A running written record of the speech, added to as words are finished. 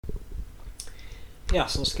Ja,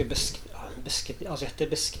 som skal altså dette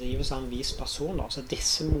er beskrivelse av en vis person. Altså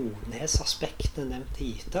disse modenhetsaspektene nevnt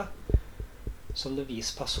i IT, som det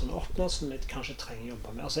vis personen oppnår, som vi kanskje trenger å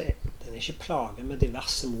jobbe med. Altså, den er ikke plaget med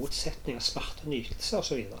diverse motsetninger, smerte og nytelse og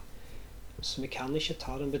så videre. Så vi kan ikke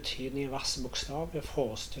ta den betydningen verset bokstavelig og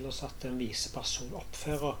forestille oss at en vise person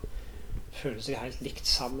oppfører, føler seg helt likt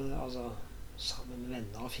sammen, altså sammen med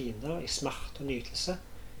venner og fiender, i smerte og nytelse,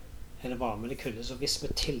 eller varme eller kulde. Så hvis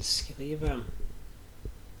vi tilskriver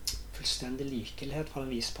fullstendig likelighet fra den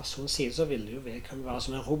vise persons side, så vil det jo vedkommende være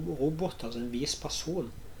som en robot, altså en vis person,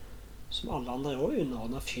 som alle andre er også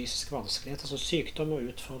underordnet fysiske vanskeligheter, som sykdom og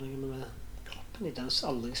utfordringer med kroppen i dens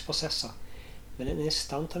aldringsprosesser. Men en er i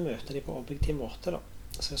stand til å møte dem på objektiv måte.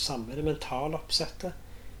 Altså det samme er det mentale oppsettet,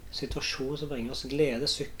 situasjoner som bringer oss glede,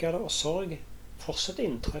 sykker og sorg, fortsetter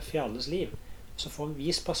inntreff i alles liv. Så for en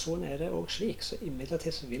vis person er det også slik, så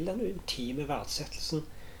imidlertid så vil den intime verdsettelsen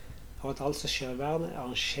av at alt som skjer i verden er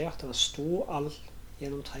arrangert av en stor,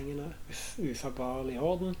 allgjennomtrengende, ufeilbarlig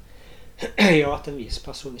orden, gjør at en vis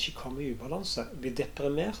person ikke kommer i ubalanse, blir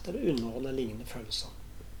deprimert eller underordnet lignende følelser.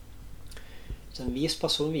 Så en vis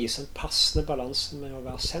person viser en passende balanse med å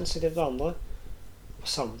være sensitiv til andre, og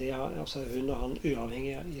samtidig altså hun og han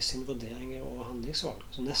uavhengig i sin vurderinger og handlingsvalg.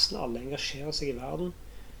 Så nesten alle engasjerer seg i verden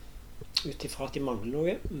utifra at de mangler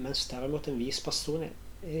noe, mens derimot en vis person er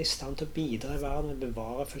i stand til å bidra i verden med å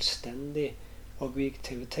bevare fullstendig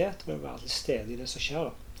objektivitet ved å være til stede i det som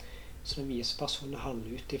skjer. Så den vise personen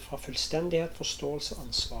handler ut fra fullstendighet, forståelse og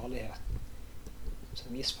ansvarlighet. Så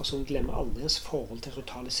en vis person glemmer aldri ens forhold til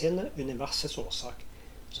totale sinnet, universets årsak.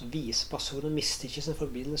 Så vise personen mister ikke sin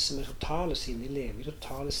forbindelse med totale sinn, de lever i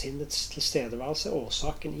totale sinnets tilstedeværelse,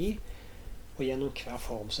 årsaken i og gjennom hver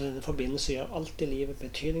form. Så denne forbindelse gjør alt i livet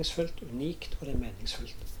betydningsfullt, unikt og det er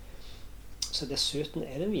meningsfullt. Så dessuten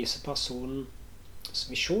er den vise personens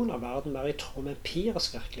visjon av verden mer i tråd med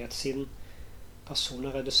empirisk virkelighet, siden personen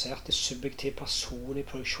er redusert til subjektiv personlige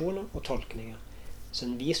produksjoner og tolkninger. Så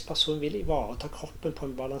en vis person vil ivareta kroppen på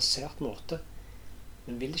en balansert måte,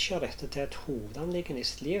 men vil ikke gjøre dette til et hovedanliggende i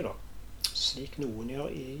sitt liv, slik noen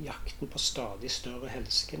gjør i jakten på stadig større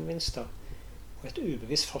helsegevinster og et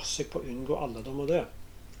ubevisst forsøk på å unngå alderdom og dø.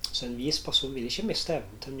 Så en vis person vil ikke miste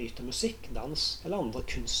evnen til å nyte musikk, dans eller andre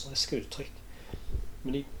kunstneriske uttrykk,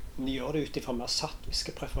 men de gjør det ut ifra mer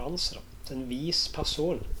satviske preferanser. Så en vis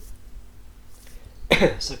person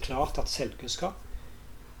ser klart at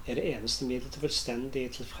selvkunnskap er det eneste middel til fullstendig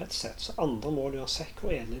tilfredshet, så andre mål uansett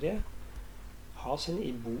hvor edle de er, har sine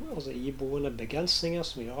iboende begrensninger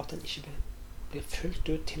som gjør at den ikke blir fullt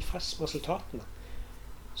ut tilfreds med resultatene.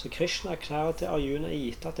 Så Krishna erklærer til Arjuna i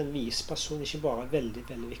gitt at en vis person ikke bare er veldig,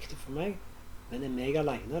 veldig viktig for meg, men er meg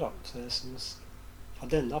alene. Så fra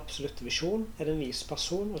denne absolutte visjonen er den vise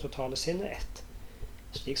person og totale sinnet ett,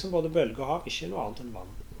 slik som både bølge og hav ikke er noe annet enn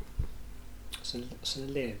vann. Så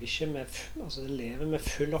den lever med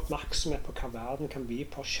full oppmerksomhet på hva verden kan by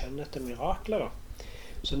på skjønnhet og mirakler.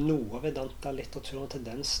 Så noe av Vedanta-litteraturen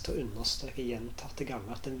tendens til å understreke gjentatte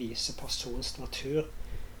ganger at den vise persons natur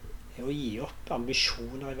er å gi opp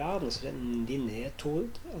ambisjoner i verden, så de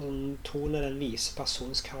nedtoner den vise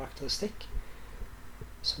persons karakteristikk,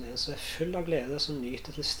 som er en som er full av glede, som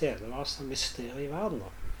nyter tilstedeværelse av mysteriet i verden.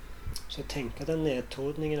 Så jeg tenker at den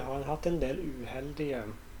nedtoningen har hatt en del uheldige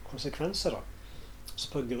konsekvenser. Så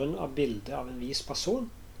på grunn av bildet av en vis person,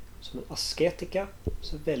 som en asketiker,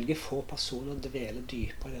 så velger få personer å dvele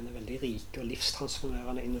dypere i denne veldig rike og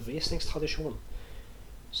livstransformerende undervisningstradisjonen.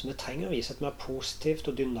 Så vi trenger å vise et mer positivt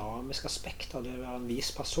og dynamisk aspekt av det å være en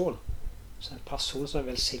vis person. Så en person som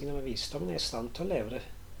er velsignet med visdommen er i stand til å leve det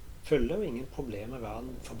fulle, og ingen problemer i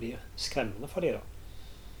verden forblir skremmende for dem.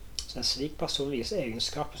 Så en slik person viser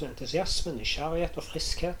egenskaper som entusiasme, nysgjerrighet og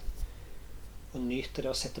friskhet, og nyter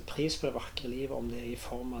det å sette pris på det vakre livet, om det er i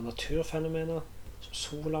form av naturfenomener som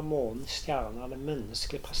sola, månen, stjerner eller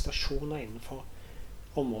menneskelige prestasjoner innenfor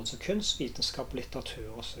områder som kunst, vitenskap,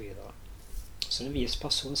 litteratur og så videre. Så den vise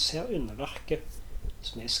personen ser underverket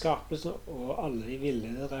som er i skapelsen, og alle de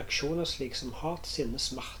villede reaksjoner slik som hat, sinne,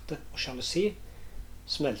 smerte og sjalusi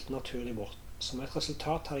smelter naturlig bort. Som et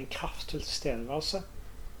resultat har en kraftfull tilstedeværelse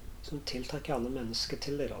som tiltrekker andre mennesker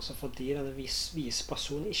til det. Altså fordi denne vise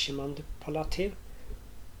personen ikke er manipulativ,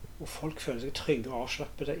 og folk føler seg trygge og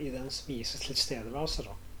avslappede i dens vise tilstedeværelse.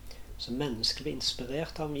 Så mennesker blir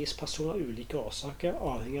inspirert av en vis person av ulike årsaker,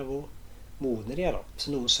 avhengig av hvor modne de er.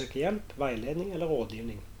 Så noen søker hjelp, veiledning eller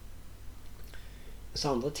rådgivning, mens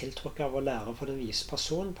andre tiltrukker av å lære for den vise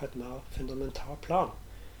personen på et mer fundamentalt plan.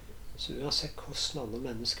 Så uansett hvordan andre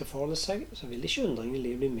mennesker forholder seg, så vil ikke undringen i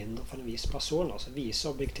livet bli mindre for den vise personen. Altså vise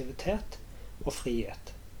objektivitet og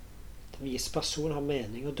frihet. vise person har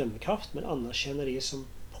mening og dømmekraft, men anerkjenner de som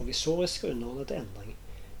provisoriske og underordnet endring,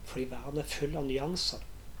 fordi verden full av nyanser.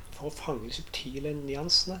 For å fange de subtile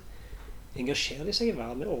nyansene engasjerer de seg i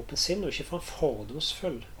verden med åpen sinn, og ikke for en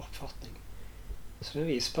fordomsfull oppfatning. Så den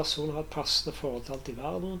vise personen har et passende forhold til alt i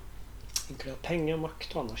verden, inkludert penger,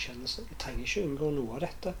 makt og anerkjennelse. De trenger ikke unngå noe av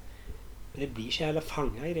dette, men de blir ikke heller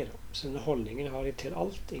fanget i det. Så denne holdningen har de til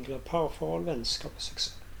alt, inkludert parforhold, vennskap og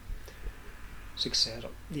suksess.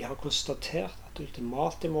 De har konstatert at det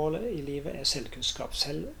ultimate målet i livet er selvkunnskap.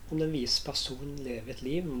 Selv om den vise personen lever et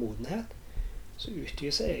liv med modenhet, så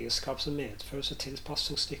utgjør seg egenskap som medfølelse,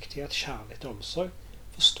 tilpasningsdyktighet, kjærlighet og omsorg.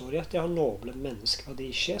 Forstår de at de har noble menneskeverdi,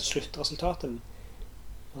 ikke et sluttresultatet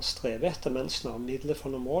man strever etter, men snarere midler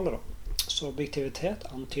for noe målet. Så objektivitet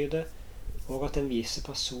antyder og at den vise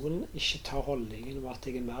personen ikke tar holdningen om at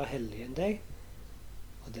jeg er mer hellig enn deg.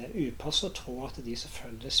 Og det er upassende å tro at de som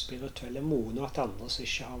følger det spirituelle modne, og at andre som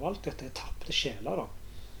ikke har valgt dette, er tappte sjeler.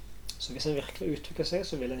 Så hvis en virkelig utvikler seg,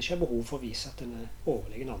 så vil en ikke ha behov for å vise at den er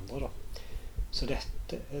overlegen andre. Så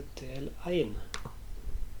dette er del 1.